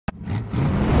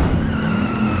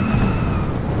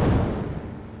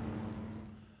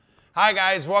Hi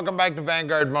guys, welcome back to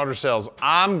Vanguard Motor Sales.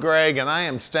 I'm Greg and I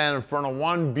am standing in front of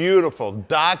one beautiful,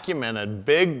 documented,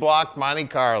 big block Monte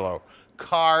Carlo.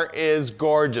 Car is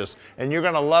gorgeous and you're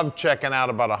gonna love checking out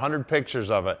about 100 pictures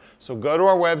of it. So go to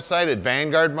our website at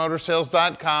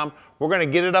vanguardmotorsales.com. We're gonna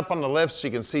get it up on the lift so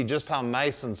you can see just how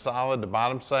nice and solid the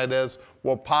bottom side is.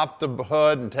 We'll pop the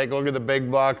hood and take a look at the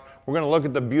big block. We're gonna look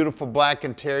at the beautiful black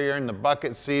interior and the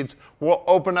bucket seats. We'll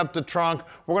open up the trunk.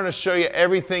 We're gonna show you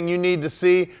everything you need to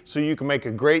see so you can make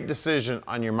a great decision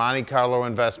on your Monte Carlo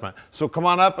investment. So come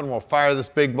on up and we'll fire this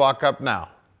big block up now.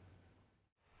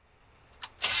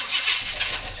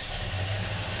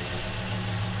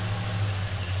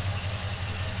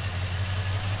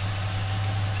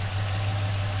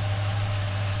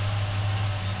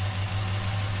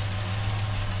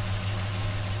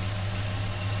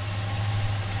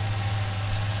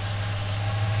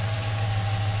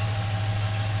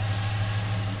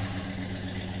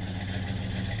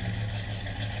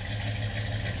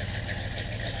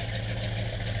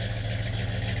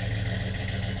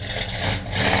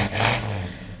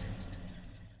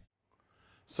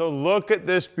 So look at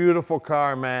this beautiful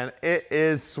car, man. It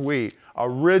is sweet.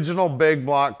 Original big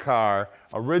block car,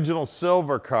 original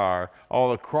silver car. All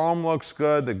the chrome looks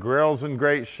good, the grille's in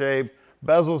great shape,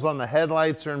 bezels on the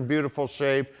headlights are in beautiful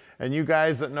shape, and you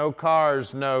guys that know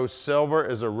cars know silver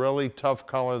is a really tough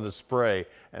color to spray,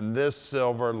 and this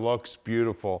silver looks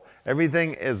beautiful.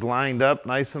 Everything is lined up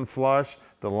nice and flush,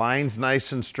 the line's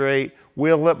nice and straight,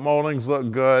 wheel lip moldings look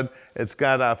good, it's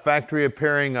got factory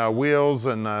appearing wheels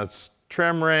and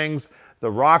trim rings.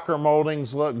 The rocker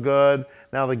moldings look good.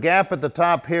 Now the gap at the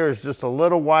top here is just a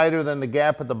little wider than the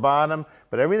gap at the bottom,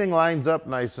 but everything lines up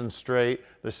nice and straight.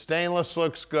 The stainless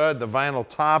looks good. The vinyl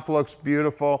top looks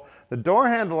beautiful. The door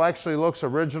handle actually looks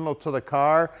original to the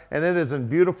car, and it is in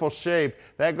beautiful shape.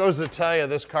 That goes to tell you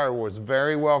this car was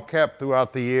very well kept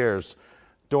throughout the years.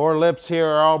 Door lips here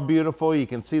are all beautiful. You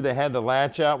can see they had the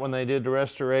latch out when they did the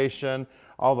restoration.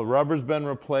 All the rubber's been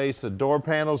replaced. The door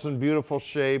panel's in beautiful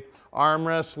shape.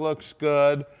 Armrest looks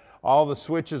good. All the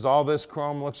switches, all this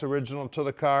chrome looks original to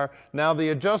the car. Now the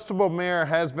adjustable mirror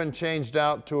has been changed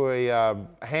out to a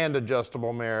hand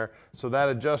adjustable mirror, so that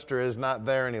adjuster is not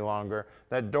there any longer.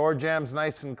 That door jamb's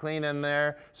nice and clean in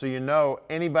there, so you know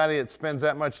anybody that spends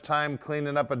that much time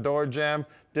cleaning up a door jamb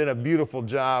did a beautiful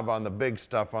job on the big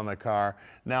stuff on the car.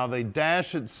 Now the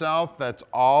dash itself, that's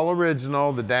all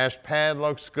original. The dash pad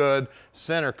looks good.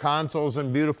 Center console's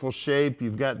in beautiful shape.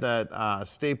 You've got that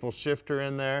staple shifter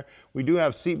in there. We do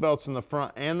have seat belts in the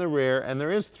front and the rear, and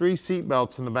there is 3 seat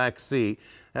belts in the back seat.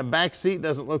 That back seat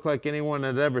doesn't look like anyone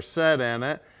had ever sat in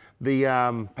it.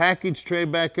 The package tray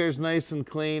back there is nice and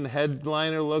clean.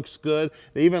 Headliner looks good.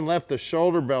 They even left the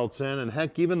shoulder belts in, and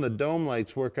heck, even the dome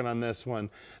lights working on this one.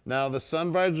 Now the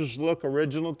sun visors look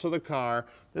original to the car.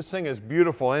 This thing is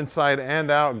beautiful inside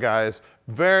and out, guys.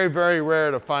 Very, very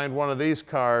rare to find one of these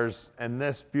cars in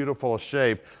this beautiful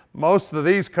shape. Most of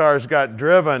these cars got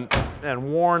driven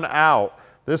and worn out.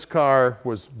 This car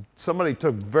was, somebody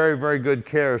took very, very good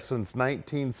care since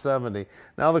 1970.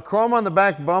 Now the chrome on the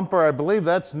back bumper, I believe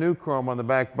that's new chrome on the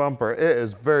back bumper. It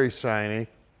is very shiny.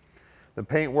 The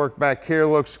paintwork back here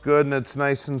looks good and it's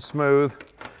nice and smooth.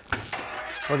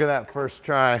 Look at that first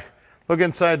try. Look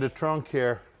inside the trunk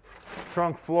here.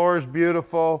 Trunk floor is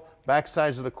beautiful. Back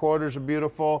sides of the quarters are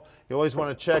beautiful. You always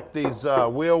want to check these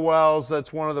wheel wells.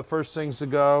 That's one of the first things to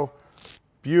go.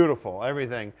 Beautiful,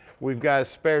 everything. We've got a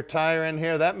spare tire in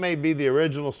here. That may be the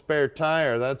original spare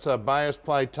tire. That's a bias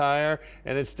ply tire,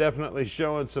 and it's definitely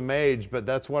showing some age, but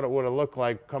that's what it would have looked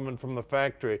like coming from the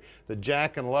factory. The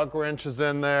jack and lug wrench is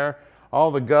in there.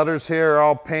 All the gutters here are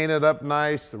all painted up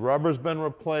nice. The rubber's been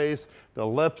replaced. The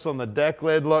lips on the deck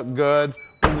lid look good.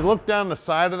 When you look down the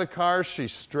side of the car,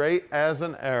 she's straight as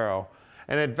an arrow.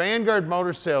 And at Vanguard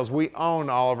Motor Sales, we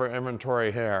own all of our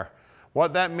inventory here.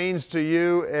 What that means to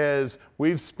you is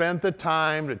we've spent the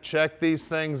time to check these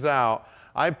things out.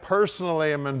 I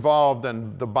personally am involved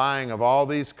in the buying of all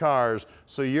these cars,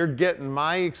 so you're getting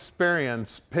my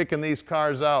experience picking these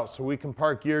cars out so we can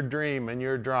park your dream in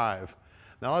your drive.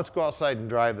 Now let's go outside and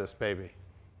drive this baby.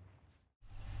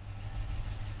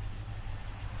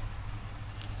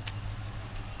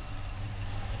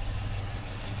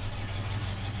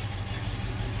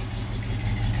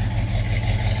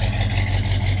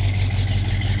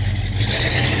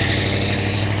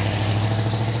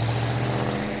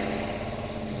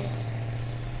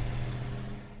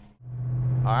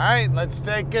 All right, let's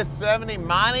take this 70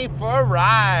 Monte for a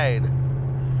ride.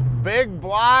 Big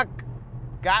block,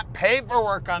 got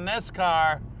paperwork on this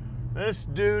car. This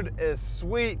dude is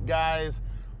sweet, guys.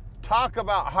 Talk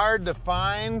about hard to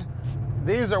find.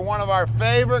 These are one of our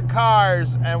favorite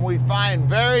cars, and we find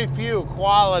very few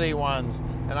quality ones.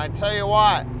 And I tell you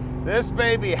what, this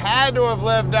baby had to have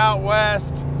lived out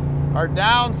west or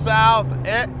down south.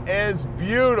 It is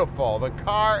beautiful. The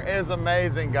car is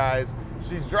amazing, guys.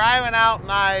 She's driving out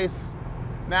nice.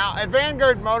 Now, at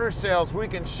Vanguard Motor Sales, we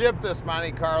can ship this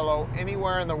Monte Carlo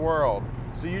anywhere in the world.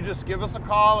 So you just give us a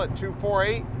call at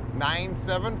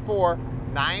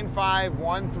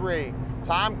 248-974-9513.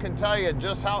 Tom can tell you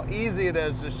just how easy it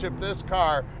is to ship this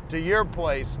car to your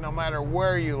place, no matter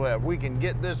where you live. We can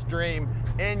get this dream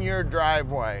in your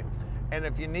driveway. And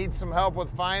if you need some help with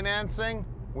financing,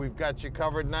 we've got you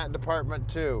covered in that department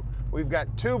too. We've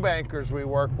got 2 bankers we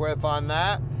work with on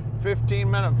that.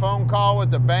 15-minute phone call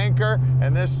with the banker,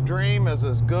 and this dream is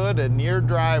as good in your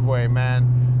driveway,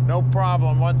 man. No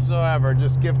problem whatsoever.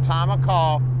 Just give Tom a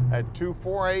call at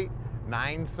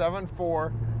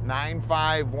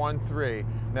 248-974-9513.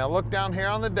 Now look down here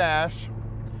on the dash.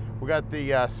 We got the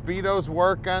speedos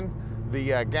working.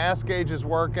 The gas gauge is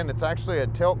working. It's actually a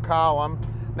tilt column.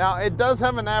 Now it does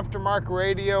have an aftermarket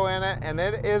radio in it, and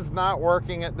it is not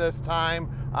working at this time.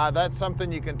 That's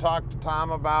something you can talk to Tom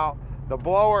about. The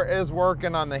blower is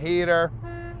working on the heater.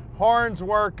 Horn's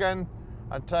working.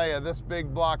 I tell you, this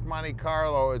big block Monte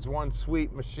Carlo is one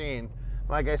sweet machine.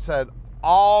 Like I said,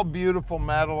 all beautiful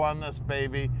metal on this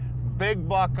baby. Big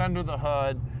buck under the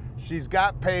hood. She's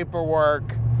got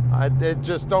paperwork. It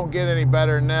just don't get any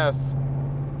better than this.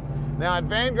 Now at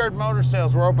Vanguard Motor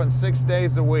Sales, we're open 6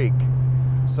 days a week.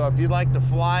 So if you'd like to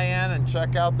fly in and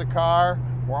check out the car,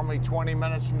 we're only 20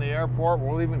 minutes from the airport.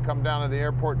 We'll even come down to the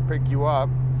airport and pick you up.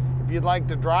 If you'd like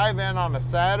to drive in on a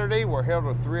Saturday, we're here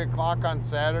till 3 o'clock on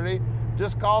Saturday.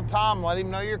 Just call Tom, let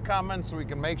him know you're coming so we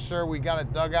can make sure we got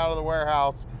it dug out of the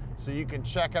warehouse so you can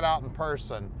check it out in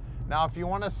person. Now, if you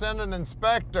want to send an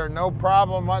inspector, no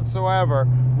problem whatsoever.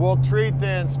 We'll treat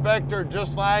the inspector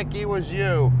just like he was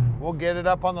you. We'll get it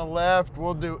up on the lift.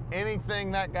 We'll do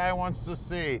anything that guy wants to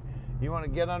see. You want to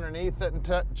get underneath it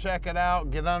and check it out,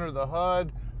 get under the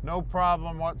hood, no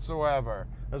problem whatsoever.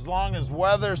 As long as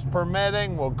weather's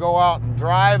permitting, we'll go out and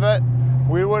drive it.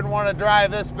 We wouldn't want to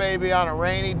drive this baby on a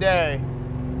rainy day.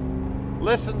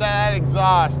 Listen to that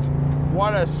exhaust.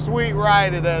 What a sweet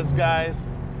ride it is, guys.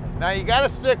 Now you got to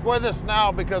stick with us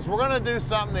now because we're going to do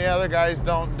something the other guys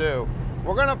don't do.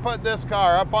 We're going to put this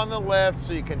car up on the lift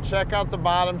so you can check out the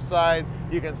bottom side.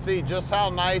 You can see just how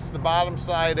nice the bottom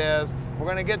side is. We're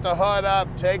going to get the hood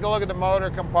up, take a look at the motor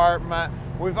compartment.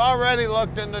 We've already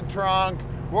looked in the trunk.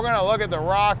 We're going to look at the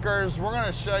rockers. We're going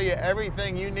to show you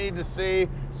everything you need to see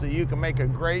so you can make a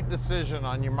great decision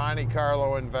on your Monte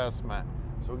Carlo investment.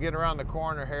 So we'll get around the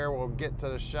corner here. We'll get to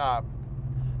the shop.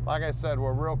 Like I said,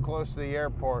 we're real close to the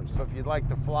airport, so if you'd like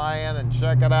to fly in and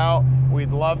check it out,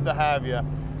 we'd love to have you.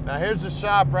 Now here's the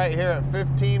shop right here at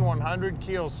 15100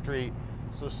 Keel Street.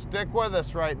 So stick with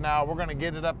us right now. We're gonna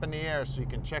get it up in the air so you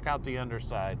can check out the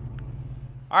underside.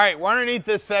 All right, we're underneath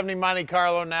this 70 Monte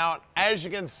Carlo now. As you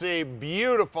can see,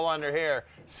 beautiful under here.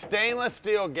 Stainless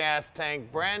steel gas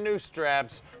tank, brand new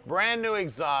straps, brand new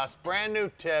exhaust, brand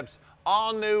new tips,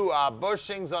 all new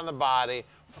bushings on the body.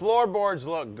 Floorboards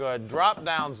look good, drop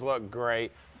downs look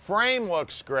great, frame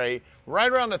looks great.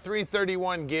 Right around the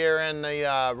 331 gear in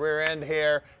the rear end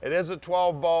here. It is a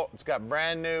 12 bolt, it's got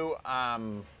brand new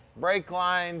brake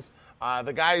lines.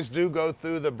 The guys do go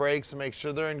through the brakes to make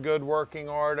sure they're in good working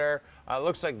order.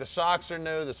 Looks like the shocks are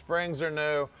new, the springs are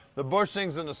new, the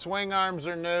bushings and the swing arms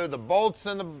are new, the bolts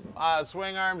in the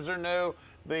swing arms are new.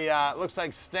 The looks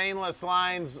like stainless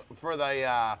lines for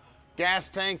the gas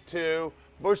tank too.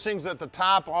 Bushings at the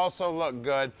top also look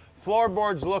good.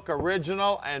 Floorboards look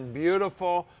original and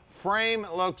beautiful. Frame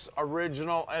looks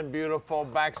original and beautiful.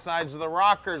 Back sides of the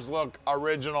rockers look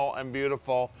original and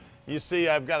beautiful. You see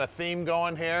I've got a theme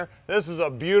going here. This is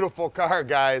a beautiful car,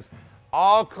 guys.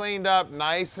 All cleaned up,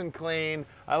 nice and clean.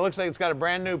 Looks like it's got a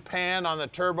brand new pan on the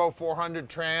Turbo 400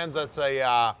 trans. That's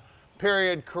a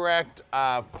period correct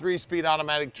 3-speed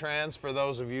automatic trans for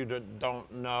those of you that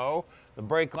don't know. The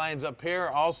brake line's up here,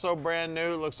 also brand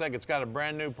new. Looks like it's got a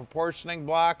brand new proportioning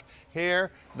block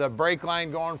here. The brake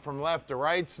line going from left to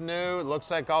right's new. It looks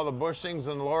like all the bushings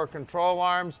and the lower control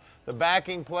arms. The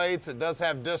backing plates, it does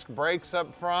have disc brakes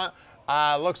up front.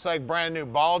 Looks like brand new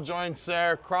ball joints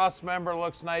there. Cross member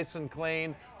looks nice and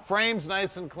clean. Frame's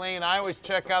nice and clean. I always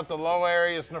check out the low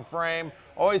areas in the frame.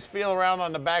 Always feel around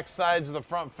on the back sides of the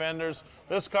front fenders.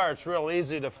 This car, it's real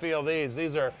easy to feel these.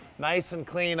 These are nice and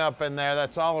clean up in there.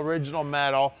 That's all original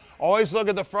metal. Always look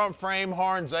at the front frame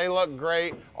horns. They look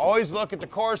great. Always look at the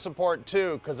core support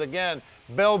too, because again,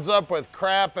 builds up with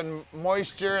crap and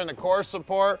moisture in the core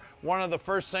support. One of the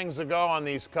first things to go on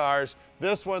these cars.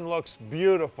 This one looks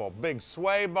beautiful. Big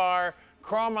sway bar.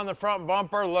 Chrome on the front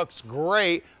bumper looks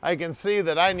great. I can see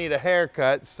that I need a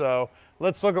haircut, so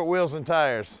let's look at wheels and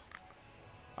tires.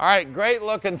 All right, great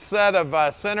looking set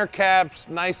of center caps,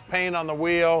 nice paint on the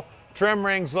wheel. Trim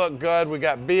rings look good. We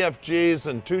got BFGs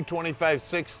and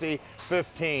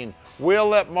 225/60/15. Wheel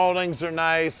lip moldings are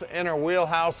nice. Inner wheel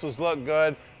houses look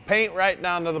good. Paint right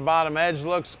down to the bottom edge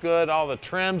looks good. All the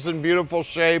trims in beautiful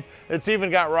shape. It's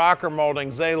even got rocker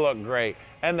moldings. They look great.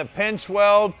 And the pinch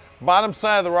weld, bottom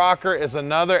side of the rocker is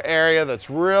another area that's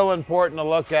real important to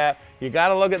look at. You got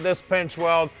to look at this pinch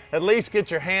weld. At least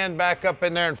get your hand back up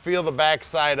in there and feel the back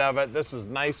side of it. This is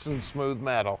nice and smooth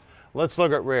metal. Let's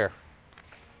look at rear.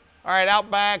 All right, out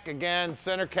back, again,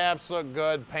 center caps look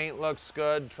good, paint looks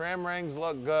good, trim rings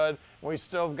look good. We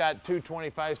still got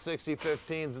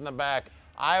 225/60/15s in the back.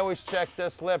 I always check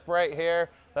this lip right here.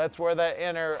 That's where that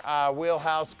inner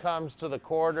wheelhouse comes to the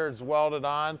quarter. It's welded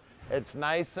on. It's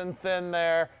nice and thin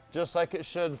there, just like it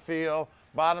should feel.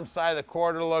 Bottom side of the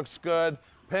quarter looks good.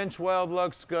 Pinch weld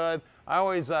looks good. I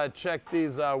always check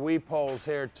these weep holes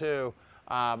here too.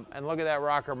 And look at that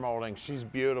rocker molding. She's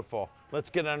beautiful. Let's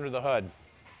get under the hood.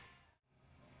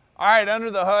 All right, under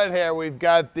the hood here, we've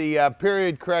got the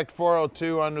period correct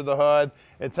 402 under the hood.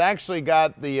 It's actually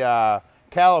got the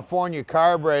California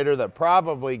carburetor that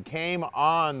probably came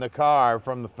on the car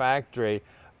from the factory.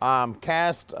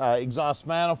 Cast exhaust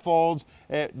manifolds.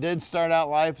 It did start out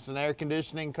life as an air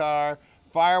conditioning car.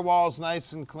 Firewall's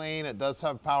nice and clean. It does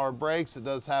have power brakes. It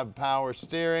does have power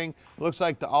steering. Looks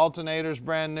like the alternator's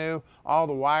brand new. All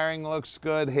the wiring looks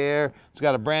good here. It's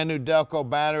got a brand new Delco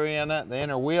battery in it. The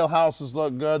inner wheelhouses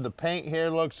look good. The paint here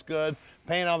looks good.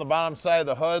 Paint on the bottom side of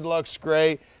the hood looks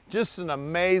great. Just an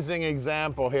amazing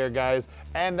example here, guys.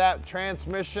 And that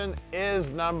transmission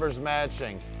is numbers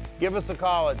matching. Give us a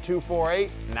call at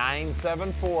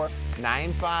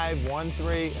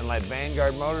 248-974-9513 and let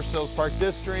Vanguard Motor Sales park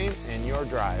this dream in your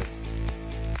drive.